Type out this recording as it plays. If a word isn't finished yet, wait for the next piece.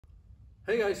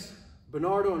Hey guys,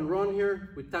 Bernardo and Ron here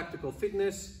with Tactical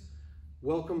Fitness.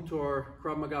 Welcome to our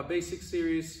Krav Maga Basics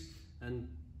series, and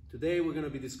today we're going to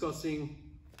be discussing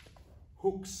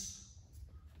hooks.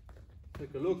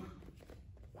 Take a look.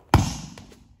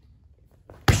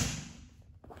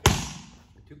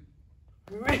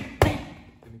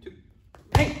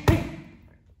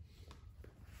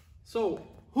 So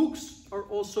hooks are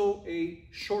also a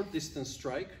short distance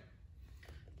strike,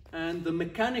 and the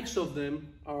mechanics of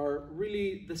them are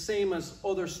really the same as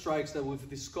other strikes that we've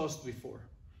discussed before.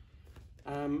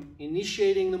 I'm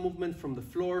initiating the movement from the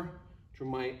floor through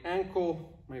my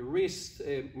ankle, my wrist,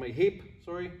 my hip,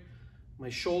 my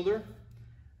shoulder.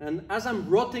 And as I'm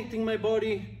rotating my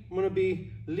body, I'm going to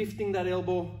be lifting that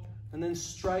elbow and then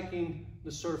striking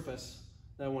the surface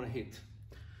that I want to hit.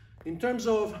 In terms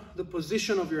of the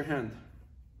position of your hand,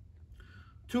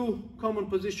 two common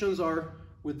positions are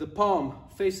with the palm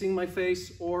facing my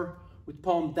face or with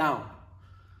palm down.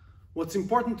 What's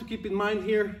important to keep in mind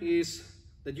here is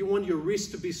that you want your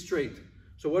wrist to be straight.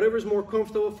 So whatever is more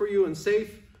comfortable for you and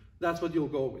safe, that's what you'll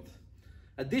go with.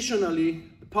 Additionally,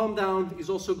 the palm down is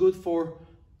also good for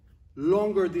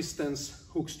longer distance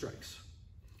hook strikes.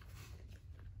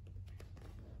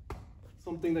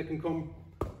 Something that can come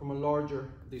from a larger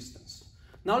distance.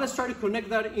 Now let's try to connect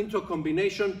that into a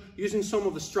combination using some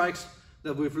of the strikes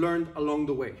that we've learned along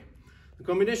the way. The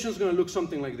combination is going to look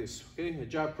something like this, okay? A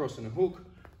jab, cross, and a hook.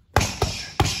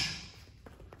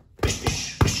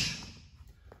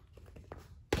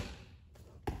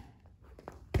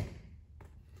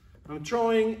 I'm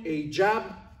throwing a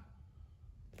jab,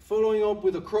 following up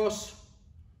with a cross,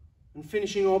 and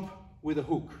finishing up with a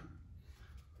hook.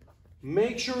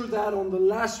 Make sure that on the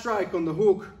last strike on the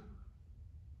hook,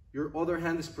 your other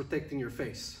hand is protecting your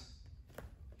face.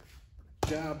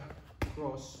 Jab,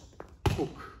 cross,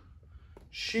 hook.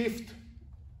 Shift,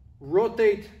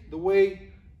 rotate the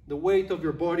weight of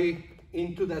your body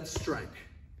into that strike.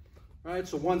 All right,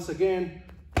 so once again,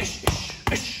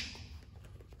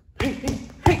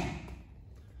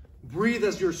 breathe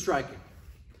as you're striking.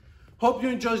 Hope you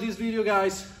enjoyed this video,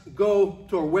 guys. Go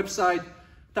to our website,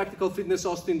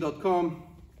 tacticalfitnessaustin.com,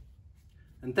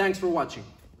 and thanks for watching.